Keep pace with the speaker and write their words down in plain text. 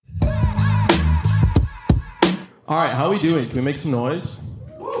All right, how are we doing? Can we make some noise?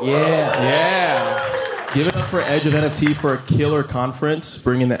 Yeah. Give it up for Edge of NFT for a killer conference,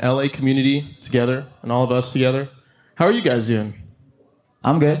 bringing the LA community together and all of us together. How are you guys doing?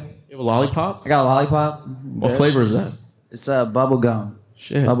 I'm good. You have a lollipop? I got a lollipop. What flavor is that? It's bubble gum.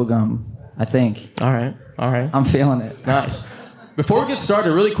 Shit. Bubble gum, I think. All right. I'm feeling it. Nice. Before we get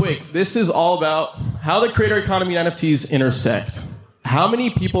started, really quick, this is all about how the creator economy and NFTs intersect. How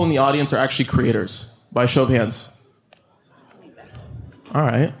many people in the audience are actually creators? By show of hands. All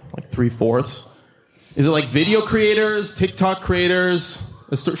right, like 3/4. Is it like video creators, TikTok creators?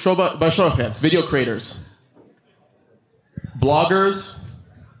 Let's show by show of hands. Video creators. Bloggers.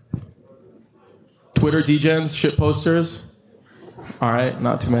 Twitter degens, shit posters. All right,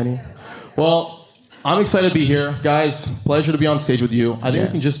 not too many. Well, I'm excited to be here. Guys, pleasure to be on stage with you. I think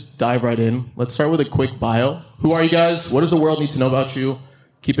we can just dive right in. Let's start with a quick bio. Who are you guys? What does the world need to know about you?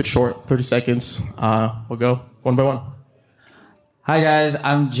 Keep it short, 30 seconds. We'll go one by one. Hi, guys.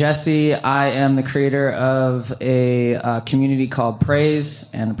 I'm Jesse. I am the creator of a community called Praise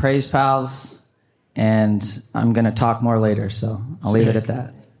and Praise Pals. And I'm going to talk more later, so I'll leave it at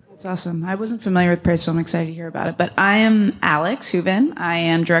that. That's awesome. I wasn't familiar with Praise, so I'm excited to hear about it. But I am Alex Hooven. I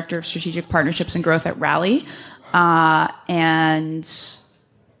am Director of Strategic Partnerships and Growth at Rally. And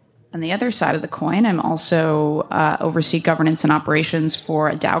on the other side of the coin, I'm also oversee governance and operations for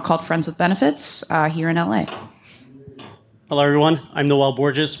a DAO called Friends with Benefits here in LA. Hello, everyone. I'm Noel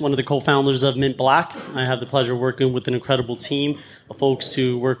Borges, one of the co-founders of Mint Black. I have the pleasure of working with an incredible team of folks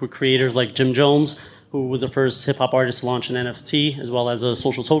who work with creators like Jim Jones, who was the first hip-hop artist to launch an NFT, as well as a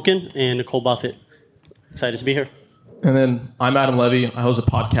social token, and Nicole Buffett. Excited to be here. And then I'm Adam Levy. I host a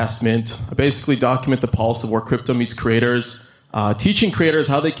podcast, Mint. I basically document the pulse of where crypto meets creators, teaching creators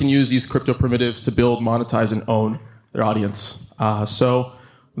how they can use these crypto primitives to build, monetize, and own their audience. So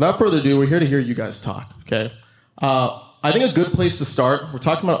without further ado, we're here to hear you guys talk, okay? I think a good place to start, we're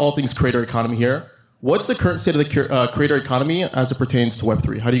talking about all things creator economy here. What's the current state of the creator economy as it pertains to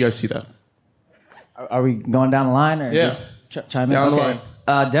Web3? How do you guys see that? Are we going down the line? Or Yeah. just chime in? Down the Okay.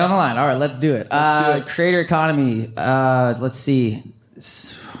 line. Down the line. All right, let's do it. Creator economy. Let's see.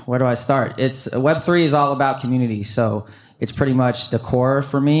 Where do I start? Web3 is all about community, so it's pretty much the core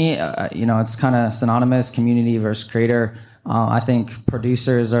for me. It's kind of synonymous, community versus creator. I think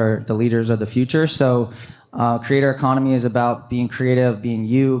producers are the leaders of the future. So creator economy is about being creative, being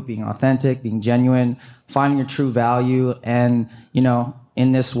you, being authentic, being genuine, finding your true value. And,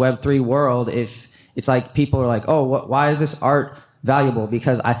 in this Web3 world, if it's like people are like, oh, why is this art valuable?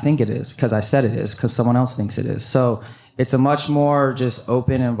 Because I think it is, because I said it is, because someone else thinks it is. So it's a much more just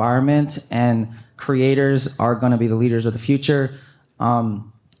open environment, and creators are going to be the leaders of the future.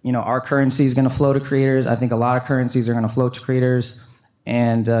 Our currency is going to flow to creators. I think a lot of currencies are going to flow to creators.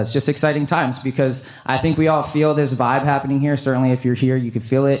 And it's just exciting times because I think we all feel this vibe happening here. Certainly if you're here, you can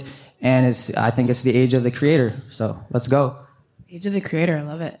feel it. And I think it's the age of the creator. So let's go. Age of the creator. I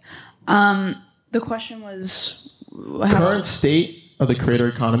love it. The question was... Current state of the creator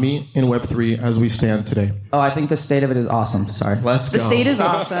economy in Web3 as we stand today. Oh, I think the state of it is awesome. Sorry. Let's go. The state is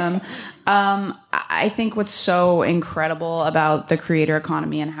awesome. I think what's so incredible about the creator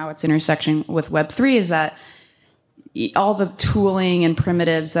economy and how it's intersection with Web3 is that all the tooling and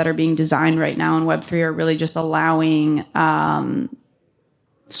primitives that are being designed right now in Web3 are really just allowing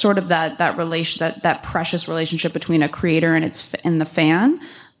sort of that precious relationship between a creator and the fan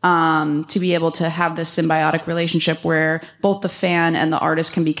to be able to have this symbiotic relationship where both the fan and the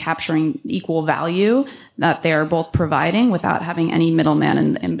artist can be capturing equal value that they are both providing without having any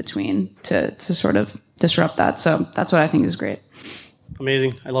middleman in between to sort of disrupt that. So that's what I think is great.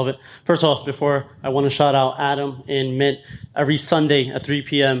 Amazing. I love it. First off, before I want to shout out Adam and Mint. Every Sunday at 3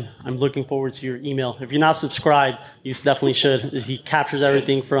 p.m., I'm looking forward to your email. If you're not subscribed, you definitely should. He captures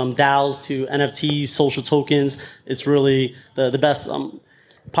everything from DAOs to NFTs, social tokens. It's really the best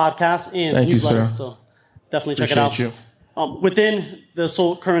podcast and Thank newsletter. You, sir. So definitely check Appreciate it out. Within the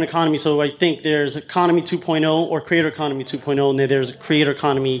current economy, so I think there's economy 2.0 or creator economy 2.0, and then there's creator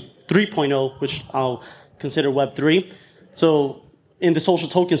economy 3.0, which I'll consider Web3. So in the social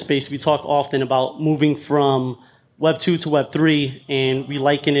token space, we talk often about moving from Web 2 to Web 3, and we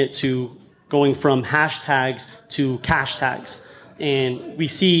liken it to going from hashtags to cash tags. And we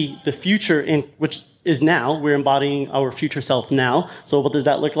see the future, which is now, we're embodying our future self now. So what does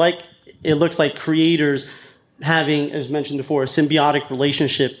that look like? It looks like creators having, as mentioned before, a symbiotic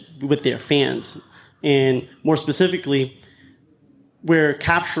relationship with their fans. And more specifically, we're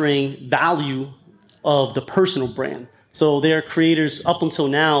capturing value of the personal brand. So their creators, up until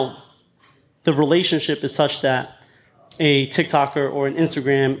now, the relationship is such that a TikToker or an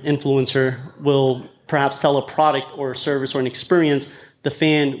Instagram influencer will perhaps sell a product or a service or an experience, the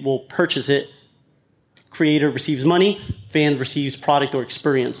fan will purchase it. Creator receives money, fan receives product or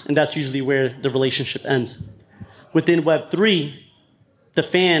experience. And that's usually where the relationship ends. Within Web3, the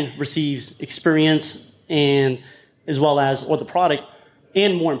fan receives experience and as well as or the product.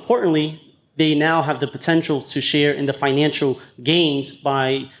 And more importantly, they now have the potential to share in the financial gains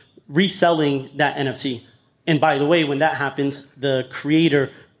by reselling that NFT. And by the way, when that happens, the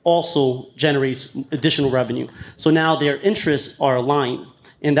creator also generates additional revenue. So now their interests are aligned.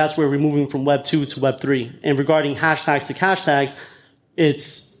 And that's where we're moving from Web 2 to Web 3. And regarding hashtags to cash tags,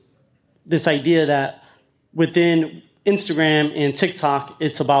 it's this idea that within Instagram and TikTok,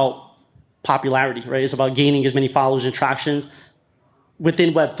 it's about popularity, right? It's about gaining as many followers and tractions.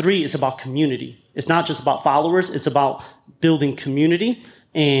 Within Web 3, it's about community. It's not just about followers. It's about building community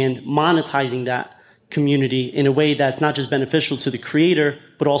and monetizing that community in a way that's not just beneficial to the creator,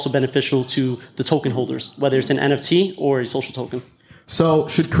 but also beneficial to the token holders, whether it's an NFT or a social token. So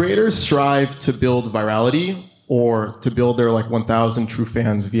should creators strive to build virality or to build their 1,000 true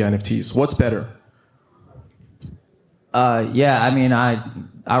fans via NFTs? What's better? Yeah, I mean, I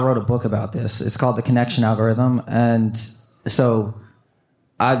wrote a book about this. It's called The Connection Algorithm. And so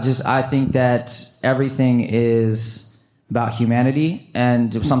I think that everything is about humanity,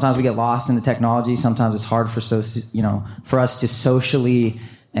 and sometimes we get lost in the technology. Sometimes it's hard for us to socially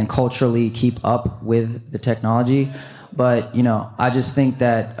and culturally keep up with the technology. But I just think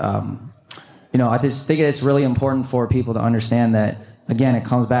that I just think it's really important for people to understand that, again, it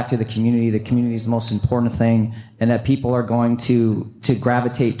comes back to the community. The community is the most important thing, and that people are going to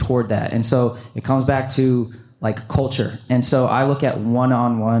gravitate toward that. And so it comes back to culture. And so I look at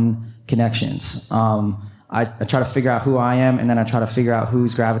one-on-one connections. I try to figure out who I am, and then I try to figure out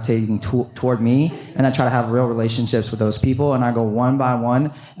who's gravitating toward me, and I try to have real relationships with those people, and I go one by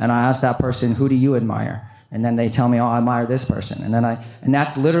one, and I ask that person, who do you admire? And then they tell me, oh, I admire this person. And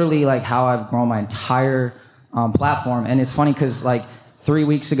that's literally how I've grown my entire platform. And it's funny because 3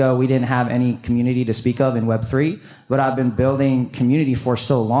 weeks ago, we didn't have any community to speak of in Web3, but I've been building community for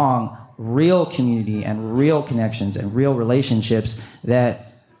so long, real community and real connections and real relationships that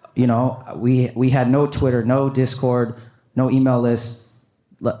we had no Twitter, no Discord, no email list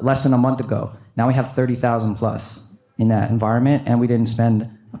less than a month ago. Now we have 30,000 plus in that environment, and we didn't spend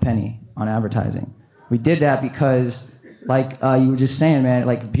a penny on advertising. We did that because, you were just saying,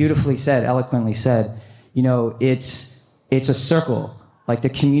 man, beautifully said, eloquently said, it's a circle. The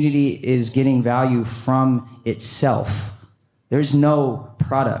community is getting value from itself. There's no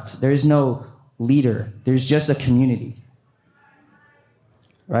product. There's no leader. There's just a community.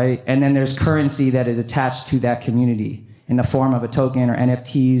 Right? And then there's currency that is attached to that community in the form of a token or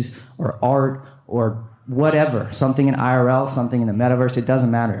NFTs or art or whatever, something in IRL, something in the metaverse, it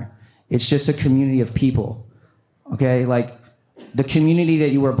doesn't matter. It's just a community of people. Okay? The community that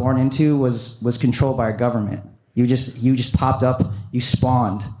you were born into was controlled by a government. You just popped up, you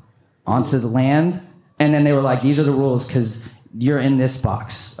spawned onto the land, and then they were these are the rules because you're in this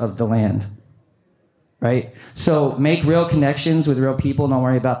box of the land. Right? So make real connections with real people. Don't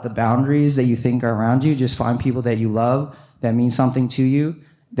worry about the boundaries that you think are around you. Just find people that you love, that mean something to you,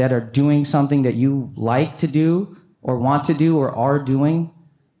 that are doing something that you like to do or want to do or are doing.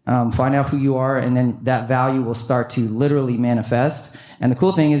 Find out who you are, and then that value will start to literally manifest. And the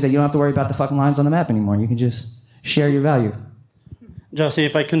cool thing is that you don't have to worry about the fucking lines on the map anymore. You can just share your value. Jesse,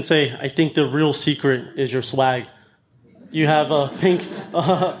 if I can say, I think the real secret is your swag. You have a pink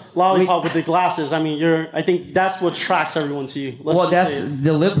lollipop with the glasses. I mean, I think that's what attracts everyone to you. That's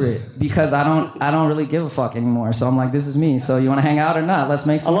deliberate because I don't really give a fuck anymore. So I'm like, this is me. So you want to hang out or not? Let's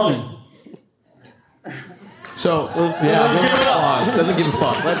make some money. So let's give it up. Doesn't give a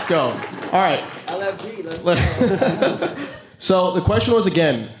fuck. Let's go. All right. LFG. Let's go. So the question was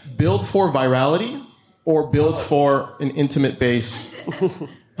again: build for virality or build for an intimate base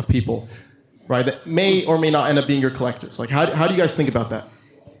of people. Right, that may or may not end up being your collectors. How do you guys think about that?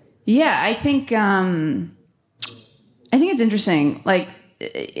 Yeah, I think it's interesting.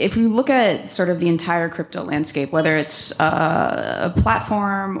 If you look at sort of the entire crypto landscape, whether it's a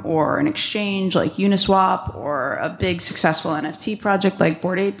platform or an exchange like Uniswap or a big successful NFT project like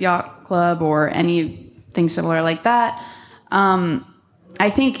Bored Ape Yacht Club or anything similar like that, I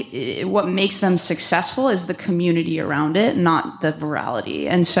think what makes them successful is the community around it, not the virality.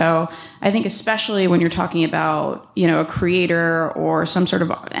 And so I think especially when you're talking about, a creator or some sort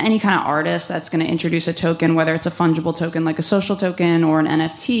of any kind of artist that's going to introduce a token, whether it's a fungible token like a social token or an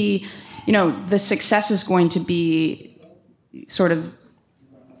NFT, the success is going to be sort of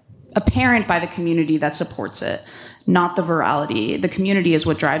apparent by the community that supports it, not the virality. The community is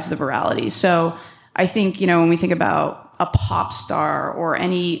what drives the virality. So I think, when we think about a pop star or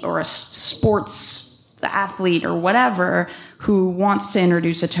a sports athlete or whatever who wants to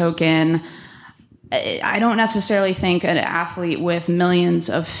introduce a token, I don't necessarily think an athlete with millions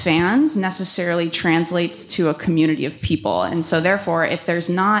of fans necessarily translates to a community of people. And so therefore, if there's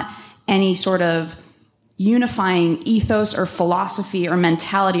not any sort of unifying ethos or philosophy or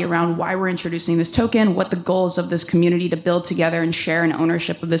mentality around why we're introducing this token, what the goals of this community to build together and share an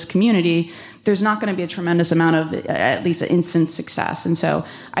ownership of this community, there's not going to be a tremendous amount of at least instant success. And so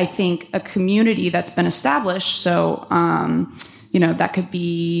I think a community that's been established, that could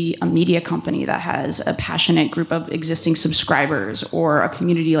be a media company that has a passionate group of existing subscribers, or a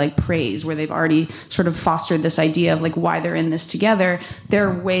community like Praise, where they've already sort of fostered this idea of like why they're in this together.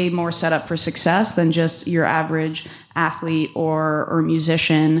 They're way more set up for success than just your average athlete or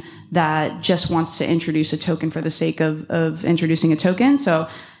musician that just wants to introduce a token for the sake of introducing a token. So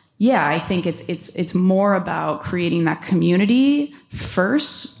yeah, I think it's more about creating that community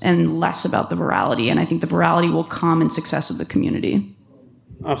first and less about the virality. And I think the virality will come in success of the community.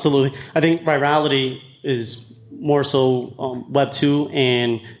 Absolutely. I think virality is more so Web 2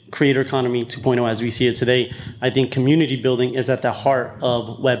 and creator economy 2.0 as we see it today. I think community building is at the heart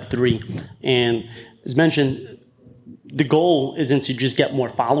of Web 3. And as mentioned, the goal isn't to just get more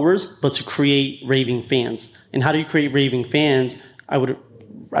followers, but to create raving fans. And how do you create raving fans?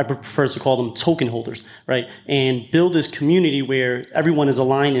 I prefer to call them token holders, right? And build this community where everyone is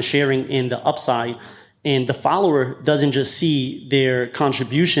aligned and sharing in the upside. And the follower doesn't just see their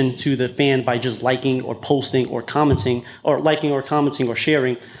contribution to the fan by just liking or posting or commenting, or liking or commenting or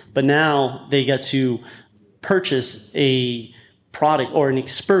sharing, but now they get to purchase a product or an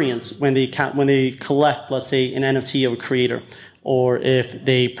experience when they collect, let's say, an NFT of a creator, or if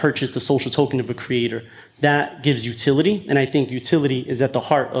they purchase the social token of a creator. That gives utility, and I think utility is at the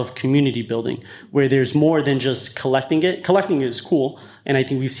heart of community building, where there's more than just collecting it. Collecting it is cool, and I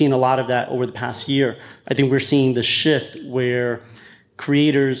think we've seen a lot of that over the past year. I think we're seeing the shift where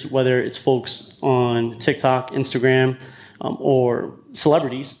creators, whether it's folks on TikTok, Instagram, or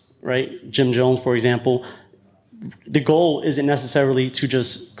celebrities, right? Jim Jones, for example, the goal isn't necessarily to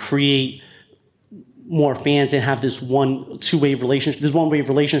just create more fans and have this one-way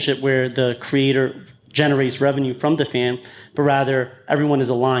relationship where the creator generates revenue from the fan, but rather everyone is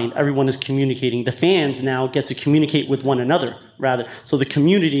aligned, everyone is communicating. The fans now get to communicate with one another, rather. So the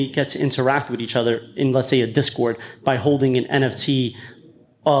community gets to interact with each other in, let's say, a Discord by holding an NFT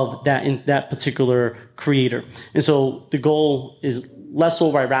of that particular creator. And so the goal is less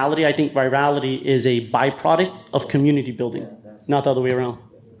so virality. I think virality is a byproduct of community building, not the other way around.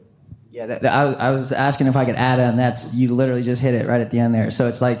 Yeah, I was asking if I could add on that. You literally just hit it right at the end there. So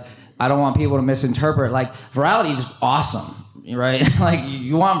it's like, I don't want people to misinterpret. Like, virality is awesome, right? Like,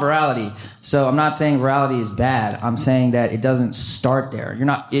 you want virality. So I'm not saying virality is bad. I'm saying that it doesn't start there.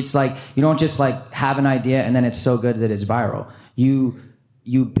 It's like, you don't just like have an idea and then it's so good that it's viral.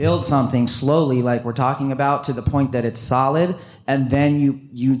 You build something slowly, like we're talking about, to the point that it's solid, and then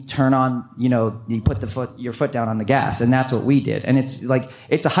you turn on, you put your foot down on the gas, and that's what we did. And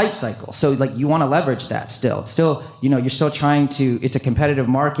it's a hype cycle. So like you want to leverage that still. You're still trying to. It's a competitive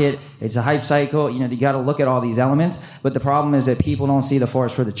market. It's a hype cycle. You got to look at all these elements. But the problem is that people don't see the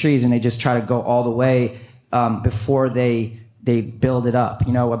forest for the trees, and they just try to go all the way before they build it up.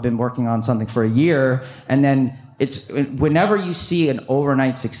 I've been working on something for a year, and then. It's whenever you see an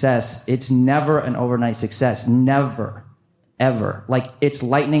overnight success, it's never an overnight success. Never, ever. Like, it's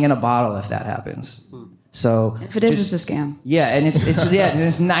lightning in a bottle if that happens. So if it is, it's a scam. Yeah, and it's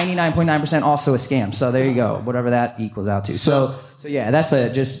 99.9% also a scam. So there you go. Whatever that equals out to. So yeah, that's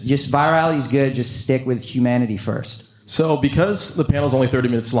just virality is good. Just stick with humanity first. So because the panel is only 30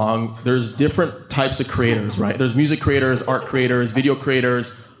 minutes long, there's different types of creators, right? There's music creators, art creators, video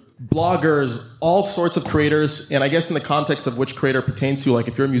creators, bloggers, all sorts of creators. And I guess in the context of which creator pertains to, like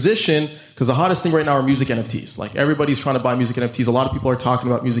if you're a musician, because the hottest thing right now are music NFTs. Like everybody's trying to buy music NFTs. A lot of people are talking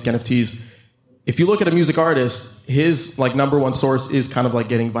about music NFTs. If you look at a music artist, his like number one source is kind of like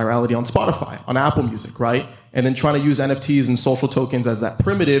getting virality on Spotify, on Apple Music, right? And then trying to use NFTs and social tokens as that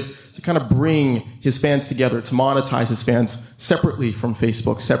primitive to kind of bring his fans together, to monetize his fans separately from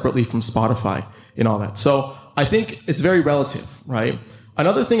Facebook, separately from Spotify and all that. So I think it's very relative, right?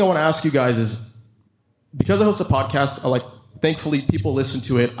 Another thing I want to ask you guys is, because I host a podcast, thankfully people listen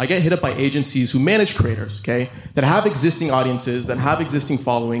to it. I get hit up by agencies who manage creators, okay, that have existing audiences, that have existing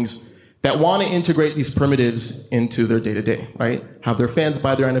followings, that want to integrate these primitives into their day-to-day, right? Have their fans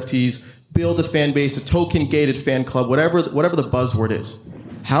buy their NFTs, build a fan base, a token-gated fan club, whatever the buzzword is.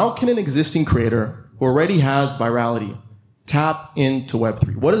 How can an existing creator who already has virality tap into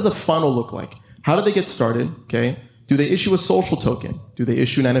Web3? What does the funnel look like? How do they get started? Okay. Do they issue a social token? Do they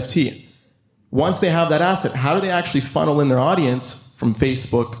issue an NFT? Once they have that asset, how do they actually funnel in their audience from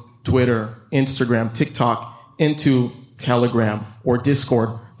Facebook, Twitter, Instagram, TikTok into Telegram or Discord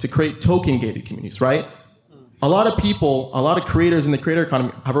to create token-gated communities, right? A lot of people, a lot of creators in the creator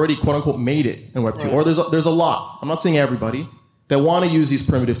economy have already, quote unquote, made it in Web2. Right. Or there's a lot, I'm not saying everybody, that want to use these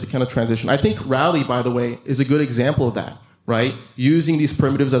primitives to kind of transition. I think Rally, by the way, is a good example of that, right? Using these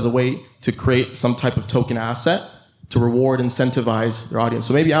primitives as a way to create some type of token asset to reward, incentivize their audience.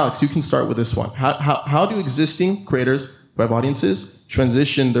 So maybe, Alex, you can start with this one. How do existing creators, web audiences,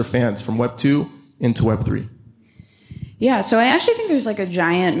 transition their fans from Web 2 into Web 3? Yeah, so I actually think there's like a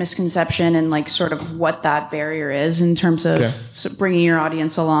giant misconception in like sort of what that barrier is in terms of bringing your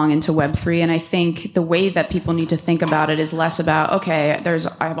audience along into Web3. And I think the way that people need to think about it is less about, okay,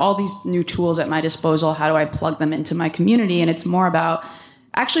 I have all these new tools at my disposal. How do I plug them into my community? And it's more about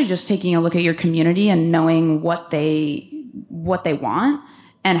actually just taking a look at your community and knowing what they want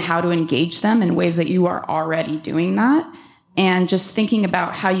and how to engage them in ways that you are already doing that. And just thinking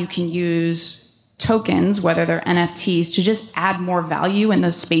about how you can use tokens, whether they're NFTs, to just add more value in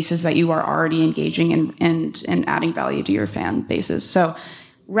the spaces that you are already engaging in and adding value to your fan bases. So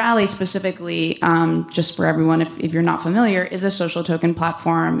Rally specifically, just for everyone, if you're not familiar, is a social token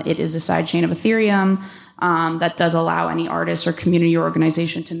platform. It is a sidechain of Ethereum that does allow any artist or community or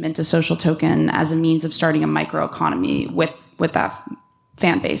organization to mint a social token as a means of starting a microeconomy with that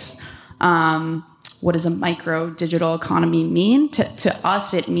fan base. What does a micro digital economy mean? To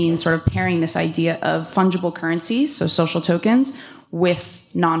us, it means sort of pairing this idea of fungible currencies, so social tokens, with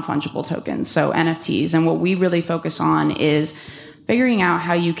non-fungible tokens, so NFTs. And what we really focus on is figuring out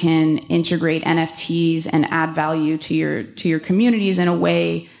how you can integrate NFTs and add value to your communities in a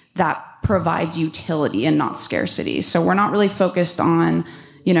way that provides utility and not scarcity. So we're not really focused on,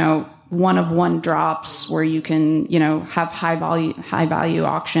 one-of-one drops where you can, have high value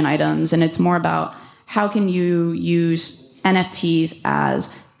auction items. And it's more about how can you use NFTs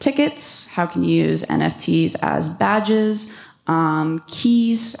as tickets? How can you use NFTs as badges,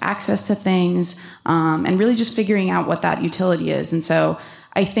 keys, access to things, and really just figuring out what that utility is. And so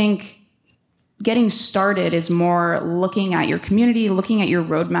I think getting started is more looking at your community, looking at your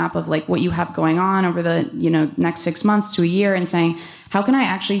roadmap of like what you have going on over the next 6 months to a year, and saying, how can I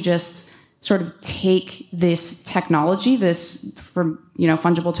actually just sort of take this technology, this from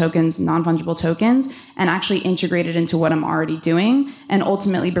fungible tokens, non-fungible tokens, and actually integrate it into what I'm already doing, and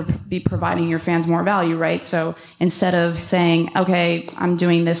ultimately be providing your fans more value, right? So instead of saying, okay, I'm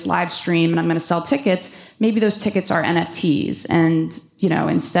doing this live stream and I'm going to sell tickets, maybe those tickets are NFTs, and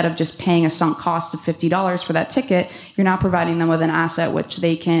instead of just paying a sunk cost of $50 for that ticket, you're now providing them with an asset which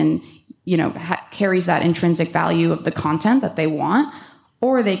they can, carries that intrinsic value of the content that they want.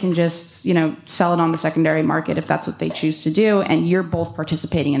 Or they can just, sell it on the secondary market if that's what they choose to do, and you're both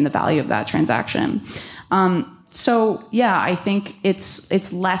participating in the value of that transaction. I think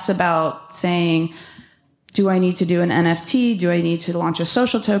it's less about saying, do I need to do an NFT? Do I need to launch a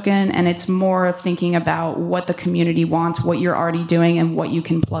social token? And it's more thinking about what the community wants, what you're already doing, and what you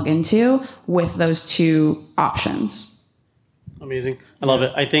can plug into with those two options. Amazing. I love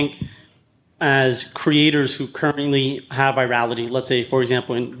it. I think as creators who currently have virality, let's say, for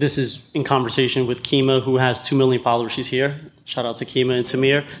example, and this is in conversation with Kima, who has 2 million followers. She's here. Shout out to Kima. And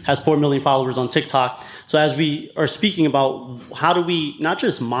Tamir has 4 million followers on TikTok. So as we are speaking about how do we not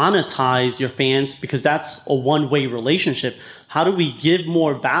just monetize your fans, because that's a one-way relationship, how do we give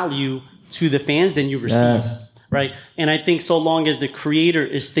more value to the fans than you receive? Yes. Right? And I think so long as the creator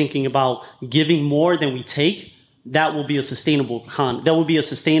is thinking about giving more than we take, that will be a sustainable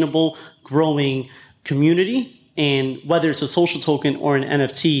growing community. And whether it's a social token or an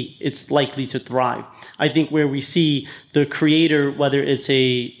NFT, it's likely to thrive. I think where we see the creator, whether it's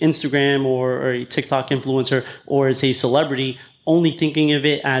a Instagram or a TikTok influencer or it's a celebrity, only thinking of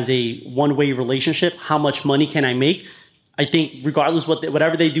it as a one-way relationship, how much money can I make? I think regardless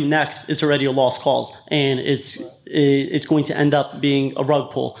whatever they do next, it's already a lost cause, and it's going to end up being a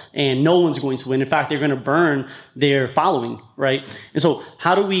rug pull, and no one's going to win. In fact, they're going to burn their following, right? And so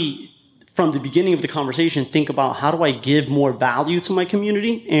how do we, from the beginning of the conversation, think about how do I give more value to my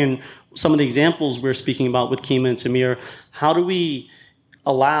community? And some of the examples we're speaking about with Kima and Tamir, how do we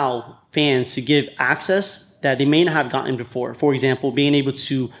allow fans to give access that they may not have gotten before? For example, being able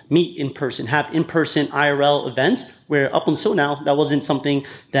to meet in person, have in-person IRL events, where up until now, that wasn't something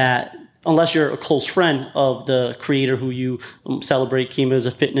that, unless you're a close friend of the creator who you celebrate. Kima is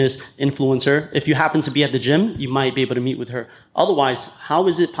a fitness influencer. If you happen to be at the gym, you might be able to meet with her. Otherwise, how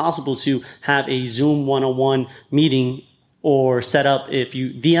is it possible to have a Zoom one-on-one meeting or set up. If you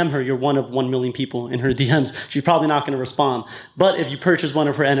DM her, you're one of 1 million people in her DMs. She's probably not going to respond. But if you purchase one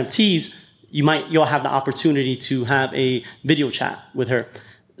of her NFTs, you'll have the opportunity to have a video chat with her.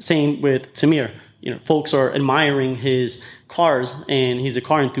 Same with Tamir. Folks are admiring his cars, and he's a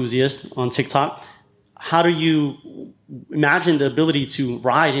car enthusiast on TikTok. How do you imagine the ability to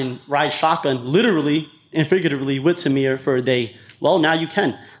ride shotgun literally and figuratively with Tamir for a day? Well, now you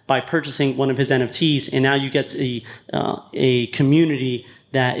can by purchasing one of his NFTs, and now you get a community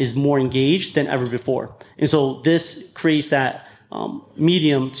that is more engaged than ever before. And so this creates that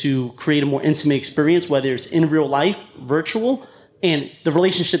medium to create a more intimate experience, whether it's in real life, virtual, and the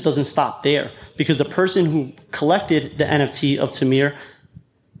relationship doesn't stop there, because the person who collected the NFT of Tamir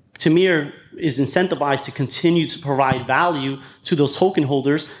is incentivized to continue to provide value to those token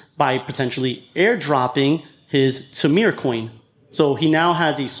holders by potentially airdropping his Tamir coin. So he now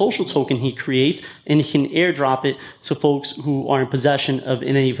has a social token he creates, and he can airdrop it to folks who are in possession of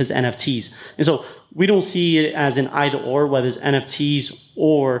any of his NFTs. And so we don't see it as an either or, whether it's NFTs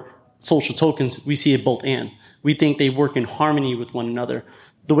or social tokens. We see it both and. We think they work in harmony with one another.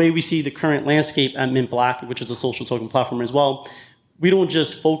 The way we see the current landscape at Mint Black, which is a social token platform as well, we don't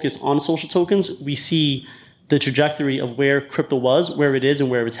just focus on social tokens. We see the trajectory of where crypto was, where it is,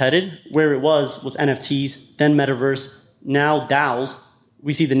 and where it's headed. Where it was NFTs, then metaverse, now DAOs.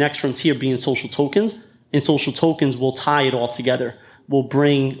 We see the next frontier being social tokens, and social tokens will tie it all together. We'll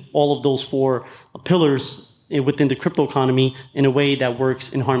bring all of those 4 pillars within the crypto economy in a way that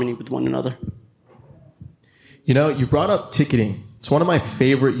works in harmony with one another. You brought up ticketing. It's one of my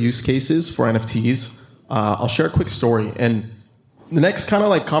favorite use cases for NFTs. I'll share a quick story. And the next kind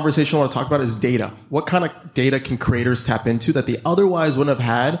of conversation I want to talk about is data. What kind of data can creators tap into that they otherwise wouldn't have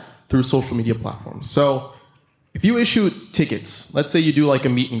had through social media platforms? So if you issue tickets, let's say you do a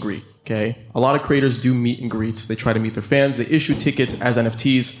meet and greet, okay? A lot of creators do meet and greets. They try to meet their fans. They issue tickets as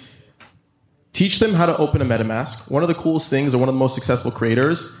NFTs. Teach them how to open a MetaMask. One of the coolest things, or one of the most successful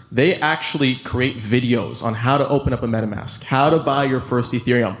creators, they actually create videos on how to open up a MetaMask, how to buy your first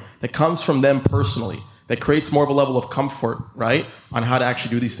Ethereum. That comes from them personally. That creates more of a level of comfort, right, on how to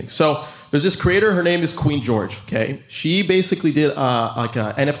actually do these things. So there's this creator. Her name is Queen George, okay? She basically did a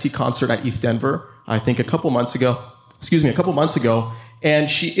NFT concert at ETH Denver, I think a couple months ago, and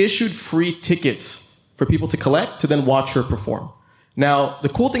she issued free tickets for people to collect to then watch her perform. Now, the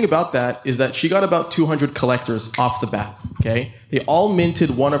cool thing about that is that she got about 200 collectors off the bat, okay? They all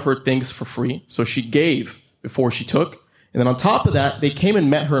minted one of her things for free, so she gave before she took. And then on top of that, they came and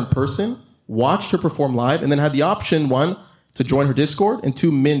met her in person, watched her perform live, and then had the option, 1, to join her Discord, and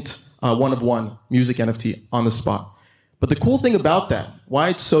 2, mint one of one music NFT on the spot. But the cool thing about that, why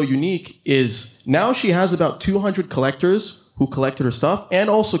it's so unique, is now she has about 200 collectors who collected her stuff and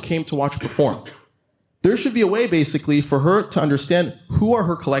also came to watch her perform. There should be a way, basically, for her to understand who are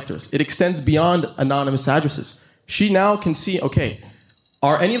her collectors. It extends beyond anonymous addresses. She now can see, okay,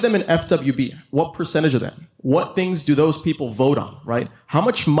 are any of them in FWB? What percentage of them? What things do those people vote on, right? How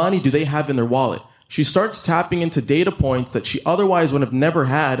much money do they have in their wallet? She starts tapping into data points that she otherwise would have never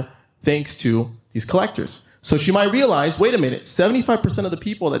had thanks to these collectors. So she might realize, wait a minute, 75% of the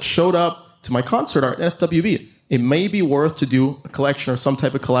people that showed up to my concert are FWB. It may be worth to do a collection or some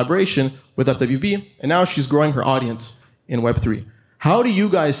type of collaboration with FWB. And now she's growing her audience in Web3. How do you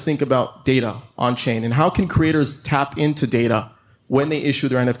guys think about data on chain, and how can creators tap into data when they issue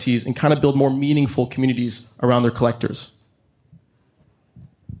their NFTs and kind of build more meaningful communities around their collectors?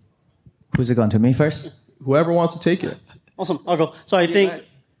 Who's it going to, me first? Whoever wants to take it. Awesome. I'll go. So I think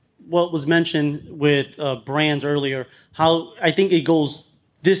what was mentioned with brands earlier, how I think it goes,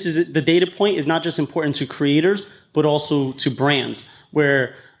 the data point is not just important to creators, but also to brands,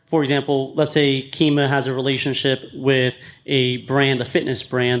 where, for example, let's say Kima has a relationship with a brand, a fitness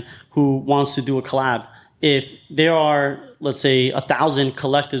brand, who wants to do a collab. If there are, let's say, 1,000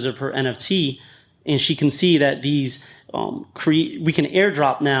 collectors of her NFT, and she can see that these, we can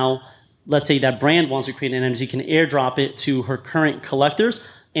airdrop now, let's say that brand wants to create an NFT, can airdrop it to her current collectors,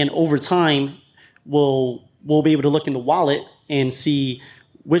 and over time, we'll be able to look in the wallet and see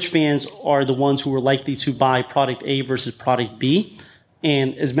which fans are the ones who are likely to buy product A versus product B.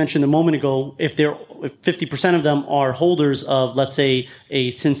 And as mentioned a moment ago, if 50% of them are holders of, let's say,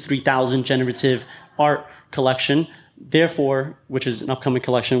 a Since 3000 generative art collection, therefore, which is an upcoming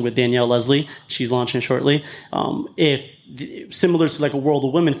collection with Danielle Leslie, she's launching shortly. If similar to like a World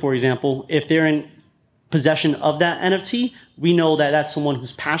of Women, for example, if they're in possession of that NFT, we know that that's someone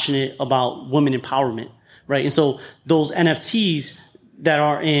who's passionate about women empowerment, right? And so those NFTs that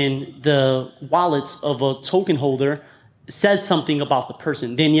are in the wallets of a token holder says something about the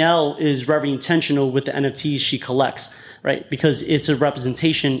person. Danielle is very intentional with the NFTs she collects. right? Because it's a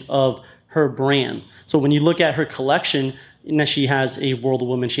representation of her brand. So when you look at her collection, she has a World of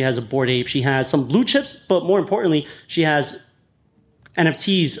Women, she has a Bored Ape, she has some blue chips, but more importantly, she has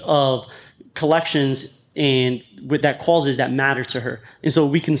NFTs of collections and with that causes that matter to her. And so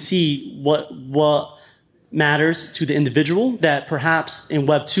we can see what matters to the individual that perhaps in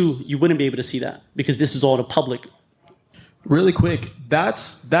Web 2 you wouldn't be able to see that because this is all the public. Really quick,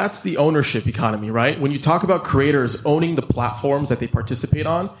 that's the ownership economy, right? When you talk about creators owning the platforms that they participate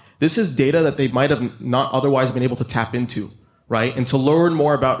on, this is data that they might have not otherwise been able to tap into, right? And to learn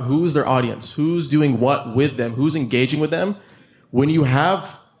more about who's their audience, who's doing what with them, who's engaging with them. When you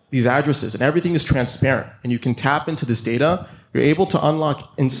have these addresses and everything is transparent and you can tap into this data, you're able to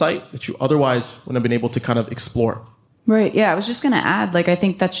unlock insight that you otherwise wouldn't have been able to kind of explore. Right. Yeah. I was just going to add, I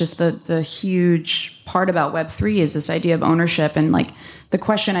think that's just the huge part about Web3 is this idea of ownership. And the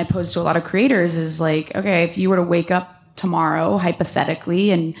question I pose to a lot of creators is okay, if you were to wake up tomorrow,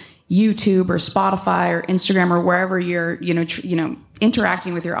 hypothetically, and YouTube or Spotify or Instagram or wherever you're,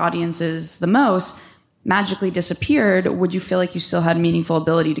 interacting with your audiences the most magically disappeared, would you feel like you still had meaningful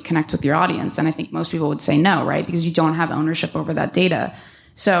ability to connect with your audience? And I think most people would say no, right? Because you don't have ownership over that data.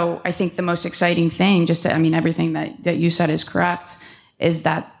 So I think the most exciting thing, everything that you said is correct, is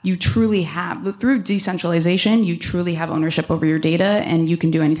that you truly have, through decentralization, you truly have ownership over your data and you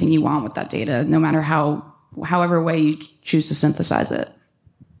can do anything you want with that data, no matter however way you choose to synthesize it.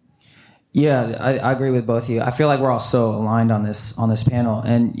 Yeah, I agree with both of you. I feel like we're all so aligned on this panel.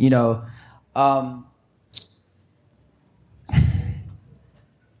 And,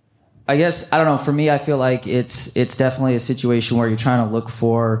 I guess, I don't know, for me, I feel like it's definitely a situation where you're trying to look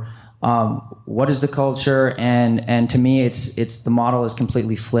for what is the culture, and to me, it's the model is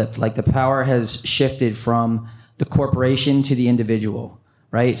completely flipped. The power has shifted from the corporation to the individual,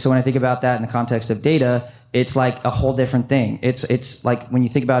 right? So when I think about that in the context of data, it's a whole different thing. It's like when you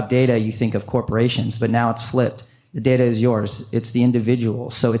think about data, you think of corporations, but now it's flipped. The data is yours. It's the individual.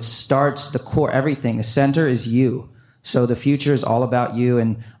 So it starts the core, everything. The center is you. So the future is all about you,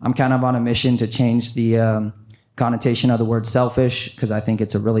 and I'm kind of on a mission to change the connotation of the word selfish, because I think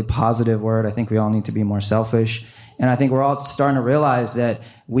it's a really positive word. I think we all need to be more selfish. And I think we're all starting to realize that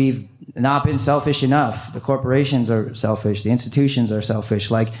we've not been selfish enough. The corporations are selfish. The institutions are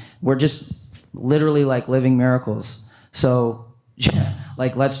selfish. We're just literally living miracles. So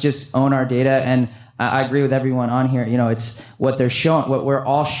let's just own our data. And I agree with everyone on here. It's what they're showing, what we're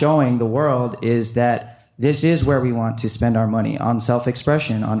all showing the world is that this is where we want to spend our money, on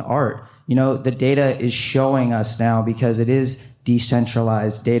self-expression, on art. The data is showing us now, because it is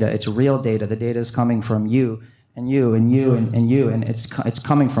decentralized data. It's real data. The data is coming from you and you and you and you, and it's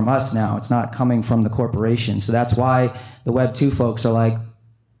coming from us now. It's not coming from the corporation. So that's why the Web 2 folks are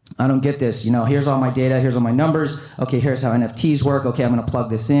I don't get this. Here's all my data. Here's all my numbers. Okay, here's how NFTs work. Okay, I'm going to plug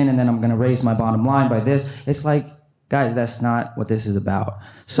this in, and then I'm going to raise my bottom line by this. It's guys, that's not what this is about.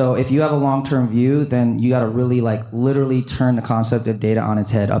 So if you have a long-term view, then you got to really literally turn the concept of data on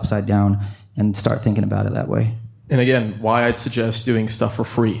its head, upside down, and start thinking about it that way. And again, why I'd suggest doing stuff for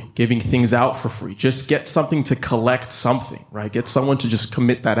free, giving things out for free. Just get something to collect something, right? Get someone to just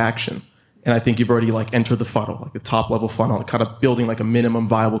commit that action. And I think you've already entered the funnel, the top level funnel, kind of building a minimum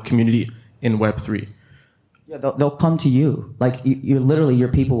viable community in Web3. Yeah, they'll come to you. You literally, your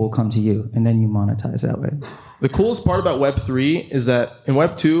people will come to you, and then you monetize that way. The coolest part about Web3 is that in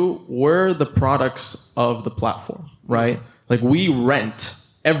Web2, we're the products of the platform, right? We rent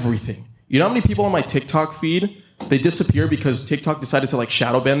everything. You know how many people on my TikTok feed, they disappear because TikTok decided to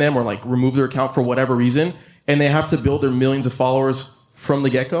shadow ban them or remove their account for whatever reason, and they have to build their millions of followers from the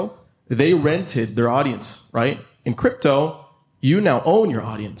get-go? They rented their audience, right? In crypto, you now own your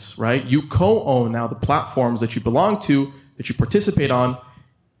audience, right? You co-own now the platforms that you belong to, that you participate on,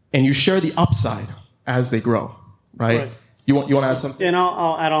 and you share the upside as they grow, right? You want to add something? And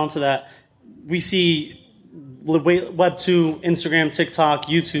I'll add on to that. We see Web 2, Instagram, TikTok,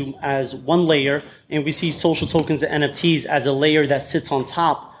 YouTube as one layer, and we see social tokens and NFTs as a layer that sits on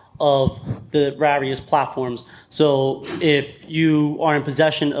top of the various platforms. So if you are in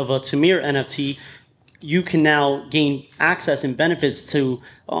possession of a Tamir NFT, you can now gain access and benefits to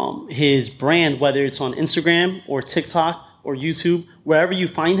his brand, whether it's on Instagram or TikTok or YouTube. Wherever you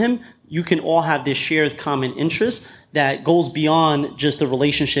find him, you can all have this shared common interest that goes beyond just the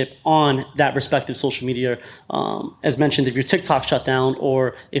relationship on that respective social media. As mentioned, if your TikTok shut down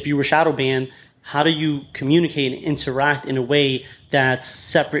or if you were shadow banned, how do you communicate and interact in a way that's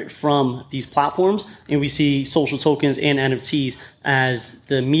separate from these platforms? And we see social tokens and NFTs as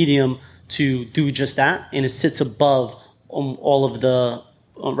the medium to do just that, and it sits above all of the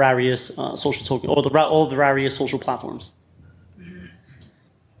various social token or all the various social platforms.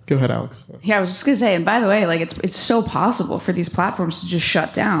 Go ahead, Alex. Yeah, I was just gonna say, and by the way, like it's so possible for these platforms to just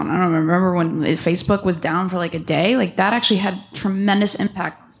shut down. I don't remember when Facebook was down for like a day. Like that actually had tremendous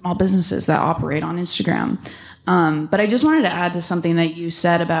impact on small businesses that operate on Instagram. But I just wanted to add to something that you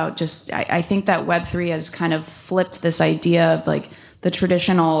said about just I think that Web3 has kind of flipped this idea of like the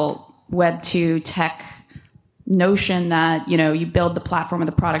traditional Web2 tech notion that, you know, you build the platform or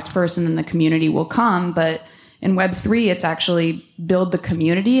the product first and then the community will come. But in Web3, it's actually build the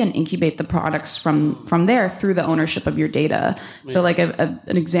community and incubate the products from there through the ownership of your data. Yeah. So like an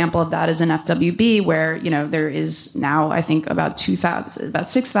example of that is in FWB, where, you know, there is now, I think, about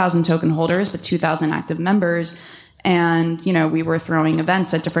 6,000 token holders, but 2,000 active members. And, you know, we were throwing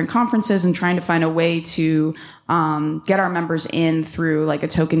events at different conferences and trying to find a way to get our members in through like a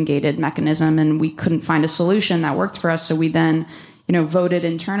token gated mechanism. And we couldn't find a solution that worked for us. So we then, you know, voted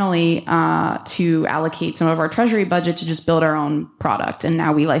internally to allocate some of our treasury budget to just build our own product. And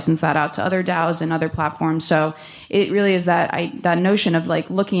now we license that out to other DAOs and other platforms. So it really is that notion of like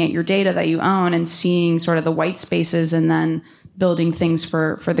looking at your data that you own and seeing sort of the white spaces and then building things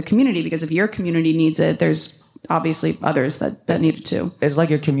for the community. Because if your community needs it, there's obviously others that need it too. It's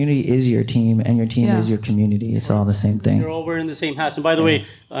like your community is your team and your team is your community. It's all the same thing. You're all wearing the same hats. And by the way,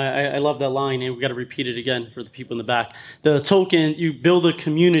 I love that line, and we got to repeat it again for the people in the back. The token, you build a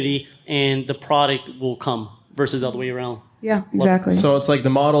community and the product will come versus the other way around. Yeah, exactly. So it's like the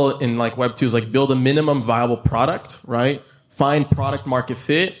model in like Web2 is like build a minimum viable product, right? Find product market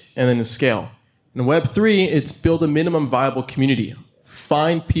fit and then scale. In Web3, it's build a minimum viable community.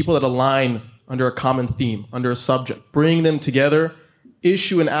 Find people that align under a common theme, under a subject. Bring them together,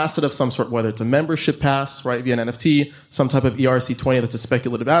 issue an asset of some sort, whether it's a membership pass, right, via an NFT, some type of ERC20 that's a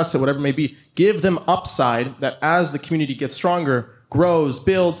speculative asset, whatever it may be. Give them upside that as the community gets stronger, grows,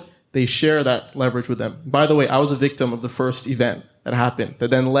 builds, they share that leverage with them. By the way, I was a victim of the first event that happened that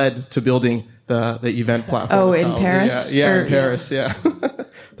then led to building the event platform. Oh, in Paris? Yeah, in Paris, yeah.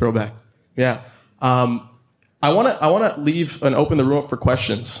 Throwback. Yeah. I want to leave and open the room up for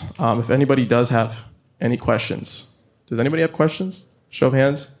questions. If anybody does have any questions. Does anybody have questions? Show of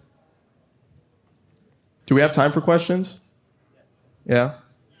hands. Do we have time for questions? Yeah?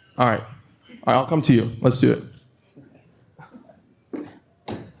 All right, I'll come to you. Let's do it.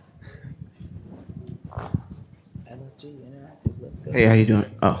 Hey, how you doing?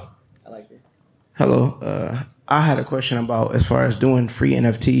 Oh. I like it. Hello. I had a question about as far as doing free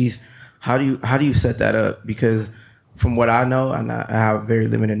NFTs. How do you set that up? Because from what I know, and I have very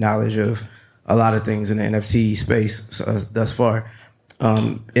limited knowledge of a lot of things in the NFT space thus far.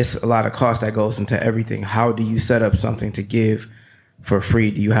 It's a lot of cost that goes into everything. How do you set up something to give for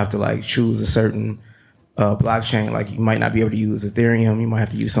free? Do you have to like choose a certain blockchain? Like you might not be able to use Ethereum. You might have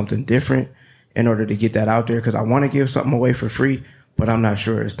to use something different in order to get that out there. Because I want to give something away for free, but I'm not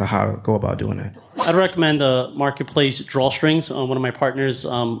sure as to how to go about doing that. I'd recommend the marketplace Drawstrings. One of my partners,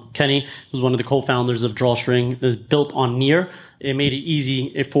 Kenny, who's one of the co-founders of Drawstring, that's built on Near. It made it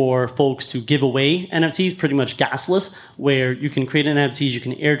easy for folks to give away NFTs, pretty much gasless, where you can create an NFT, you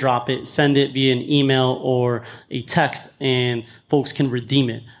can airdrop it, send it via an email or a text, and folks can redeem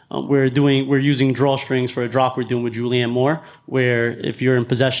it. We're using Drawstrings for a drop we're doing with Julianne Moore, where if you're in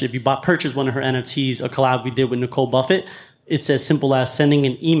possession, if you purchase one of her NFTs, a collab we did with Nicole Buffett, it's as simple as sending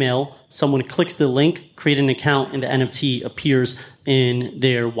an email. Someone clicks the link, create an account, and the NFT appears in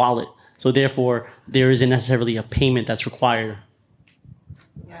their wallet. So therefore, there isn't necessarily a payment that's required.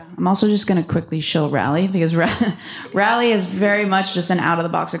 Yeah. I'm also just going to quickly show Rally, because Rally is very much just an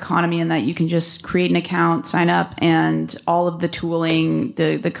out-of-the-box economy in that you can just create an account, sign up, and all of the tooling,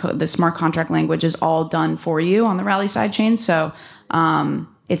 the smart contract language is all done for you on the Rally sidechain. So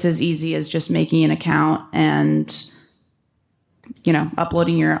it's as easy as just making an account and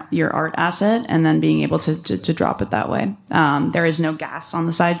uploading your art asset and then being able to drop it that way. There is no gas on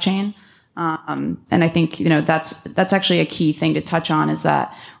the side chain. And I think, that's actually a key thing to touch on, is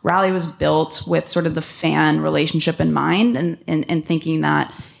that Rally was built with sort of the fan relationship in mind and thinking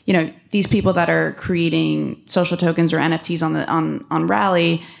that, these people that are creating social tokens or NFTs on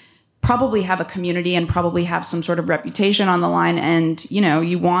Rally probably have a community and probably have some sort of reputation on the line. And,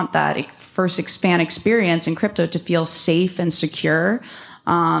 you want that first fan experience in crypto to feel safe and secure.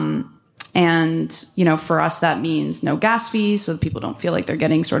 And, for us, that means no gas fees, so that people don't feel like they're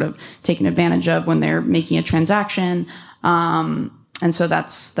getting sort of taken advantage of when they're making a transaction. And so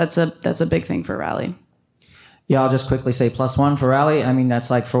that's a big thing for Rally. Yeah, I'll just quickly say +1 for Rally. I mean, that's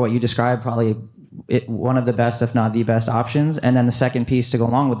like for what you described, probably one of the best, if not the best options. And then the second piece to go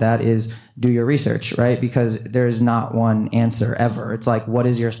along with that is do your research, right? Because there's not one answer ever. It's like, what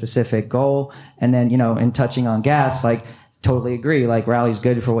is your specific goal? And then, in touching on gas, like totally agree. Like Rally's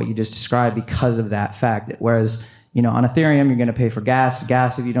good for what you just described because of that fact. Whereas, on Ethereum, you're going to pay for gas.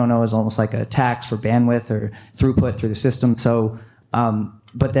 Gas, if you don't know, is almost like a tax for bandwidth or throughput through the system. So,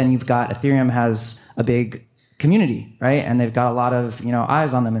 but then you've got Ethereum has a big community, right? And they've got a lot of,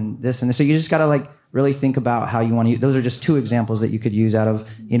 eyes on them and this and this. So you just got to like really think about how you want to use. Those are just two examples that you could use out of,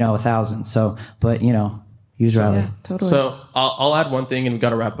 1,000. So, but, use Rally. Yeah, totally. So I'll add one thing and we've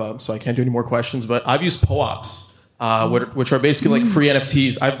got to wrap up. So I can't do any more questions, but I've used POAPs, which are basically like free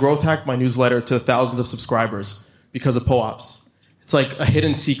NFTs. I've growth hacked my newsletter to thousands of subscribers because of POAPs. It's like a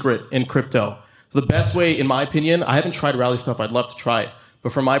hidden secret in crypto. So the best way, in my opinion, I haven't tried Rally stuff. I'd love to try it.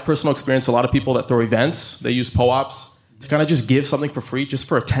 But from my personal experience, a lot of people that throw events, they use POAPs to kind of just give something for free just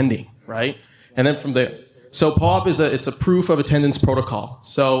for attending, right? And then from there, so POAP it's a proof of attendance protocol.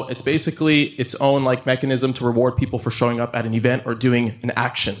 So it's basically its own like mechanism to reward people for showing up at an event or doing an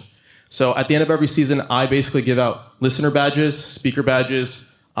action. So at the end of every season, I basically give out listener badges, speaker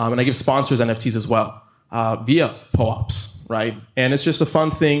badges, and I give sponsors NFTs as well via POAPs, right? And it's just a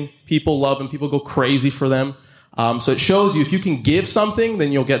fun thing. People love them. People go crazy for them. So it shows you if you can give something,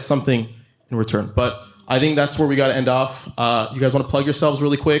 then you'll get something in return. But I think that's where we got to end off. You guys want to plug yourselves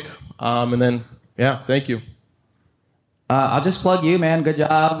really quick? And then, thank you. I'll just plug you, man. Good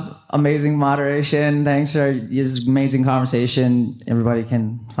job. Amazing moderation. Thanks for this amazing conversation. Everybody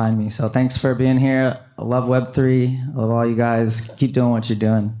can find me. So thanks for being here. I love Web3. I love all you guys. Keep doing what you're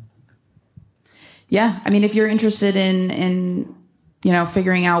doing. Yeah. I mean, if you're interested in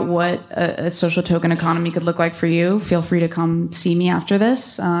figuring out what a social token economy could look like for you, feel free to come see me after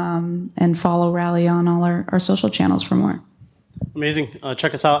this and follow Rally on all our social channels for more. Amazing.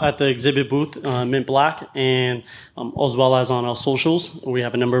 Check us out at the exhibit booth, Mint Black, and as well as on our socials. We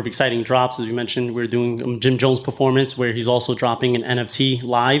have a number of exciting drops. As we mentioned, we're doing Jim Jones' performance, where he's also dropping an NFT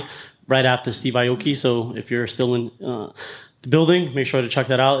live right after Steve Aoki. So if you're still in the building, make sure to check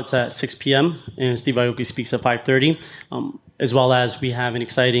that out. It's at 6 p.m. and Steve Aoki speaks at 5:30. As well as we have an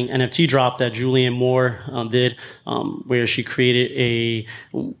exciting NFT drop that Julianne Moore did, where she created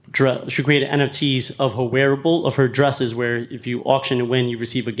NFTs of her dresses, where if you auction and win, you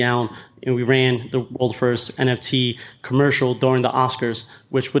receive a gown. And we ran the world's first NFT commercial during the Oscars,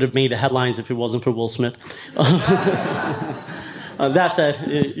 which would have made the headlines if it wasn't for Will Smith. That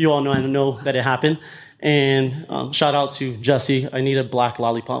said, you all know that it happened. And shout out to Jesse. I need a black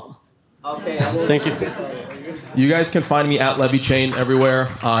lollipop. Okay. Thank you. You guys can find me at Levy Chain everywhere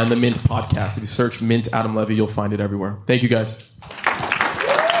in the Mint podcast. If you search Mint Adam Levy, you'll find it everywhere. Thank you, guys.